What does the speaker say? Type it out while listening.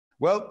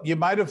Well, you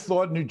might have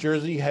thought New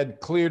Jersey had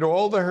cleared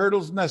all the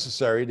hurdles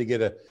necessary to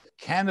get a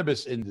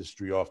cannabis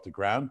industry off the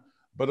ground,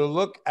 but a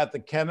look at the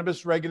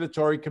Cannabis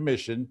Regulatory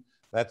Commission,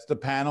 that's the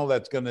panel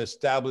that's going to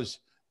establish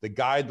the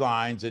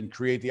guidelines and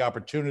create the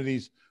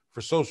opportunities for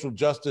social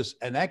justice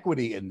and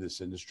equity in this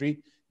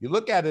industry. You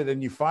look at it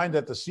and you find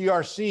that the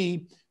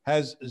CRC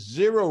has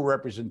zero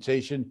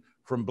representation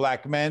from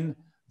Black men,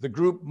 the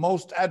group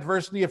most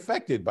adversely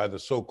affected by the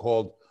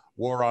so-called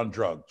war on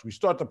drugs. We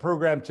start the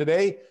program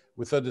today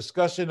with a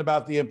discussion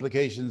about the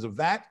implications of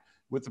that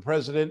with the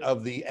president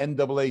of the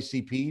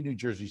NAACP, New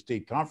Jersey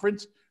State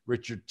Conference,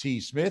 Richard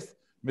T. Smith.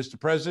 Mr.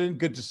 President,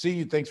 good to see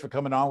you. Thanks for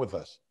coming on with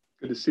us.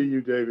 Good to see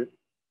you, David.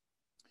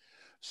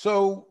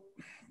 So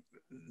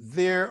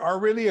there are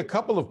really a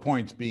couple of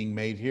points being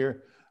made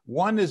here.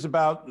 One is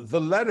about the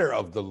letter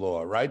of the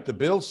law, right? The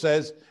bill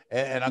says,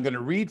 and I'm going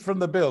to read from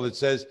the bill, it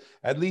says,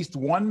 at least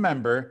one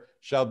member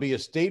shall be a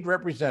state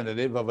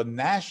representative of a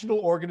national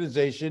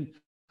organization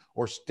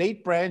or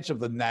state branch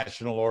of the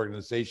national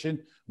organization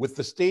with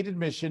the stated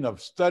mission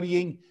of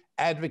studying,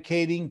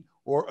 advocating,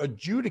 or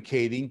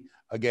adjudicating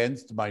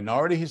against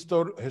minority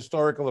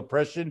historical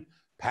oppression,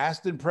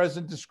 past and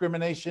present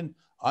discrimination,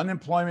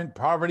 unemployment,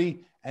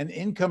 poverty, and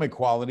income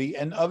equality,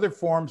 and other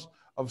forms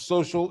of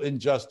social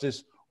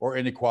injustice or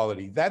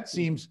inequality. That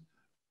seems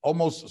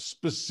almost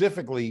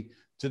specifically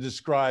to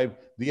describe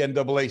the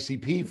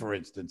NAACP, for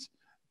instance.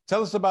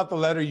 Tell us about the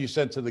letter you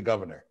sent to the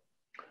governor.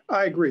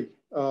 I agree.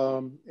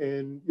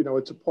 And, you know,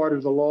 it's a part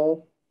of the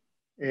law.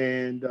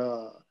 And,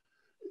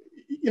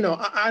 you know,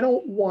 I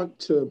don't want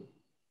to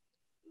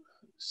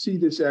see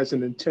this as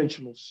an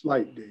intentional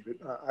slight, David.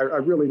 I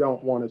really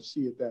don't want to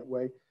see it that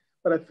way.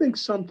 But I think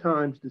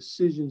sometimes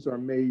decisions are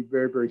made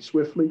very, very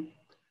swiftly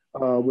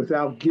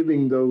without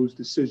giving those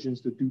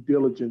decisions the due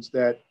diligence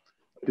that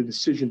the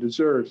decision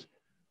deserves.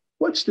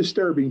 What's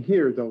disturbing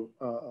here, though,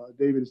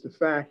 David, is the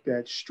fact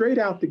that straight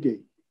out the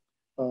gate,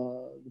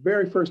 the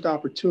very first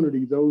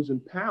opportunity those in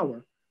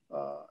power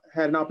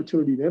had an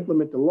opportunity to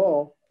implement the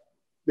law,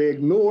 they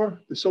ignore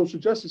the social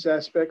justice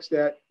aspects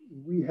that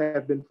we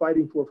have been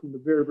fighting for from the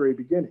very, very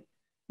beginning.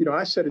 You know,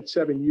 I said it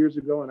 7 years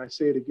ago, and I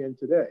say it again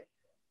today.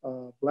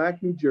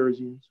 Black New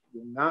Jerseyans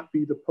will not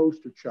be the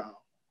poster child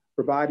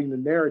providing the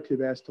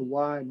narrative as to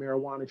why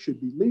marijuana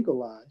should be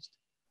legalized.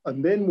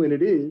 And then when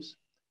it is,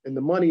 and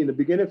the money and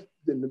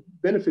the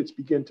benefits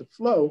begin to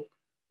flow,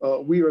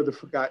 we are the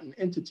forgotten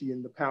entity,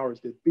 and the powers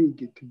that be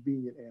get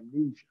convenient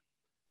amnesia.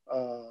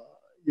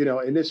 You know,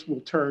 and this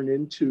will turn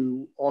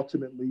into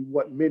ultimately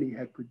what many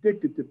had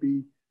predicted to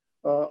be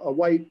a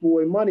white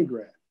boy money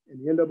grab.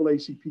 And the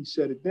NAACP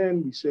said it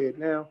then, we say it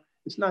now.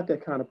 It's not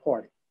that kind of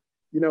party.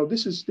 You know,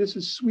 this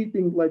is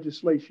sweeping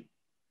legislation.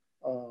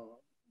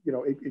 You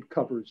know, it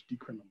covers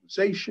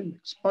decriminalization,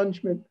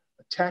 expungement,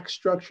 a tax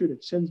structure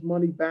that sends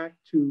money back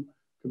to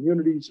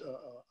communities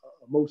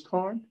most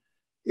harmed.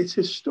 It's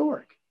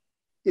historic.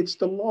 It's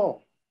the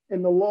law,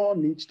 and the law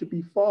needs to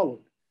be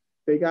followed.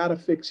 They got to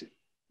fix it.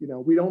 You know,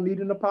 we don't need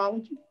an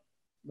apology.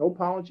 No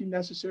apology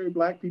necessary.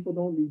 Black people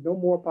don't need no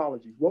more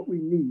apologies. What we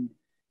need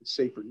is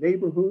safer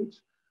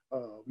neighborhoods.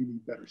 We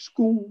need better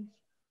schools,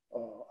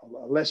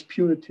 a less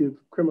punitive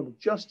criminal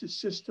justice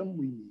system.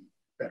 We need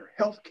better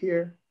health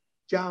care,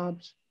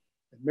 jobs,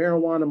 and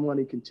marijuana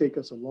money can take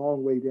us a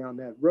long way down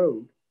that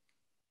road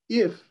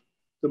if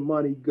the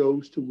money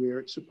goes to where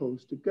it's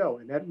supposed to go.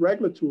 And that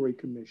regulatory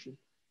commission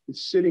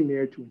is sitting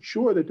there to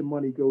ensure that the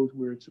money goes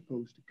where it's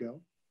supposed to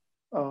go.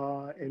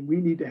 And we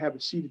need to have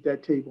a seat at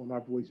that table, and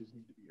our voices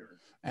need to be heard.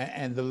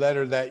 And the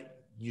letter that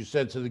you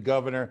sent to the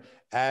governor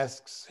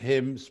asks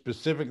him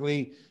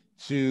specifically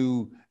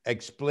to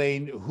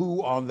explain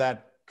who on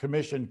that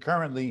commission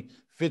currently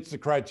fits the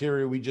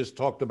criteria we just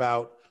talked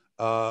about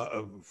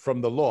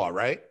from the law,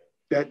 right?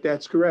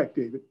 That's correct,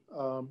 David.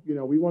 You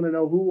know, we want to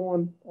know who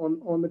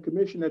on the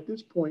commission at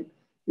this point,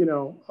 you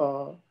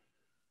know,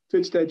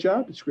 fits that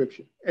job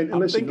description. And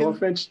listen, no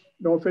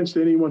offense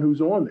to anyone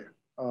who's on there,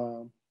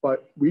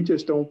 but we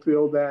just don't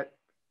feel that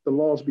the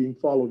law is being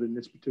followed in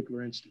this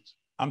particular instance.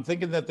 I'm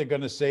thinking that they're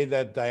going to say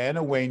that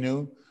Diana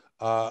Waynu,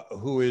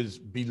 who is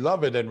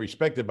beloved and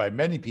respected by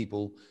many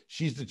people,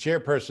 she's the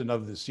chairperson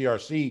of the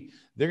CRC.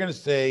 They're going to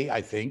say,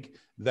 I think,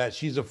 that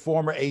she's a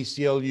former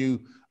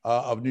ACLU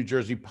of New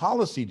Jersey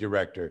policy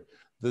director.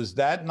 Does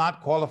that not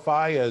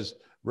qualify as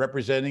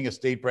representing a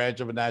state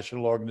branch of a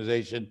national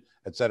organization,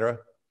 et cetera?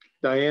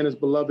 Diana's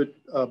beloved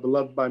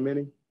by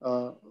many,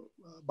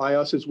 by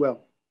us as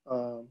well.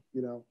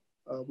 You know,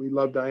 we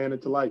love Diana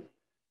to life,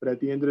 but at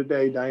the end of the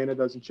day, Diana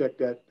doesn't check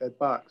that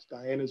box.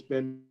 Diana's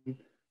been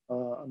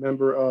a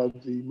member of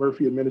the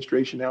Murphy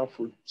administration now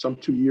for some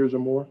 2 years or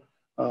more.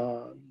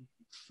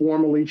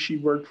 Formerly, she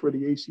worked for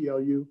the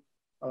ACLU,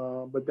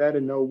 but that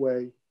in no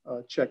way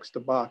checks the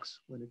box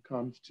when it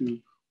comes to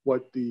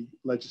what the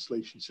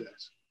legislation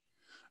says.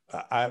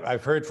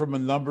 I've heard from a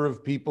number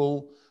of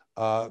people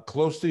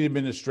close to the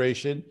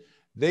administration.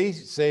 They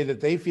say that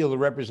they feel the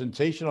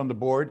representation on the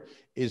board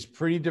is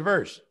pretty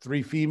diverse.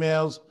 3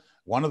 females,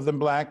 one of them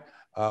Black,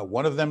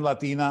 one of them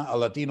Latina, a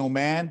Latino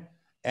man,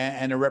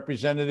 and a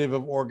representative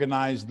of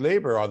organized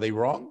labor. Are they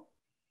wrong?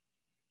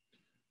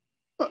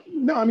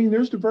 No, I mean,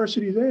 there's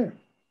diversity there,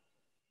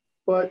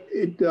 but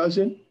it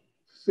doesn't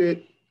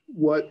fit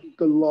what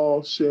the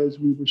law says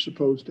we were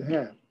supposed to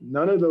have.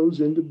 None of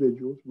those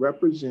individuals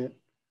represent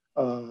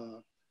uh,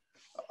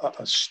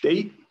 a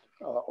state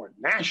or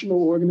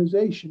national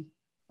organization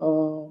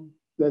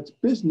that's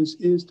business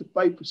is to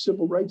fight for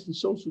civil rights and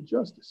social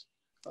justice.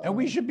 And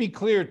we should be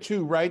clear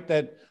too, right,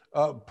 that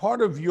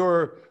part of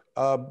your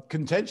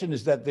contention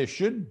is that there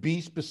should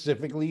be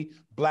specifically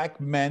Black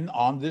men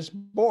on this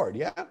board.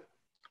 Yeah.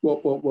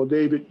 Well,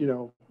 David, you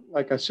know,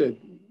 like I said,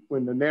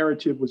 when the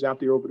narrative was out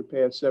there over the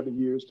past 7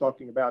 years,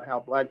 talking about how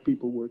Black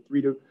people were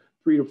three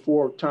to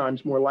four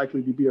times more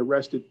likely to be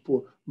arrested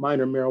for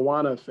minor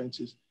marijuana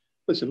offenses.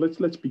 Listen,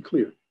 let's be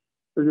clear.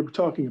 We're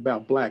talking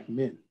about Black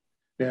men.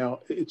 Now,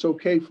 it's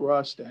okay for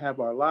us to have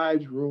our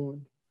lives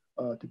ruined,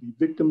 to be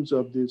victims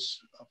of this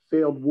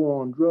failed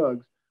war on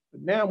drugs.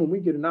 But now, when we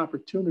get an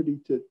opportunity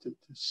to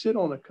sit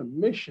on a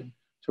commission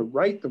to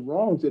right the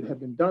wrongs that have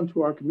been done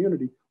to our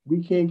community,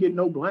 we can't get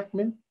no Black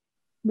men.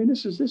 I mean,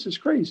 this is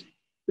crazy.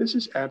 This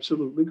is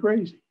absolutely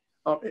crazy.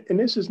 And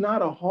this is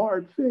not a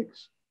hard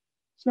fix.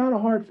 It's not a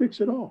hard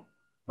fix at all.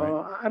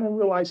 Right. I don't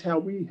realize how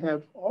we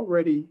have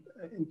already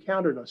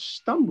encountered a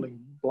stumbling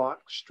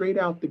block straight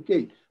out the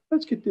gate.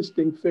 Let's get this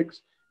thing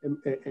fixed and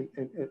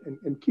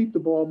keep the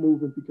ball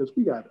moving, because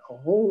we got a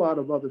whole lot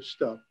of other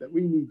stuff that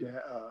we need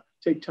to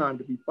take time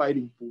to be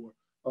fighting for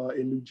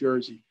in New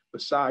Jersey,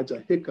 besides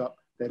a hiccup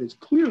that is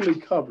clearly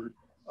covered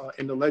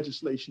in the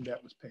legislation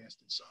that was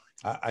passed and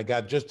signed. I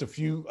got just a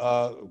few,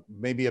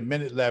 maybe a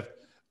minute left.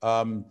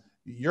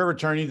 Your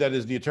attorney, that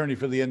is the attorney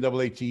for the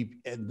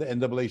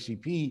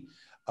NAACP,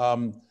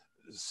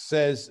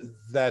 says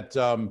that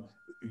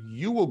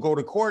you will go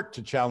to court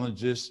to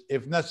challenge this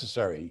if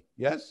necessary.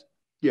 Yes?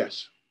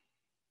 Yes,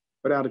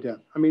 without a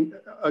doubt. I mean,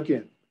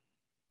 again,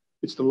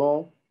 it's the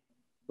law.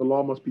 The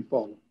law must be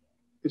followed.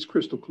 It's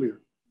crystal clear.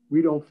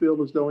 We don't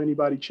feel as though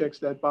anybody checks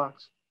that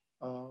box.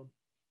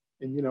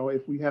 And, you know,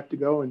 if we have to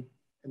go and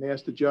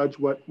ask the judge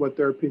what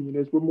their opinion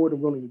is, we're more than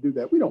willing to do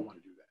that. We don't want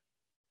to do that.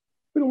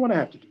 We don't want to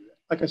have to do that.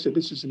 Like I said,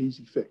 this is an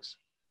easy fix.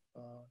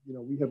 You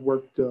know, we have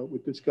worked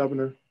with this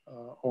governor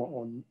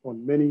on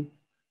many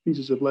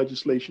pieces of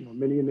legislation, on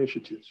many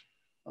initiatives.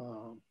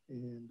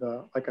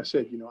 Like I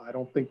said, you know, I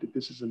don't think that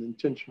this is an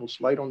intentional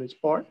slight on his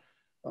part.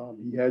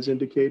 He has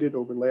indicated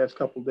over the last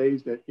couple of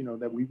days that, you know,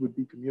 that we would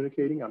be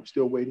communicating. I'm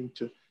still waiting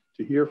to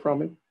hear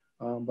from him,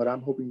 but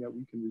I'm hoping that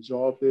we can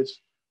resolve this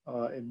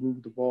and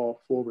move the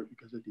ball forward,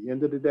 because at the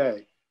end of the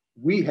day,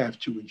 we have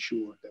to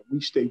ensure that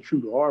we stay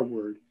true to our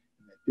word,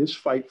 and that this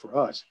fight for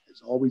us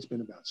has always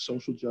been about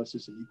social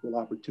justice and equal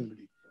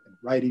opportunity and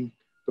righting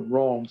the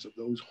wrongs of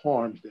those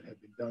harms that have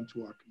been done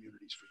to our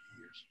communities for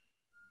years.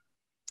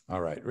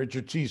 All right.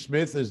 Richard T.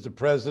 Smith is the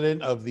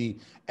president of the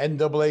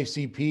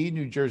NAACP,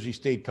 New Jersey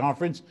State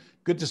Conference.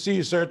 Good to see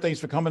you, sir. Thanks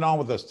for coming on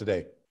with us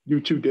today. You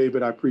too,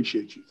 David. I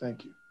appreciate you.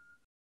 Thank you.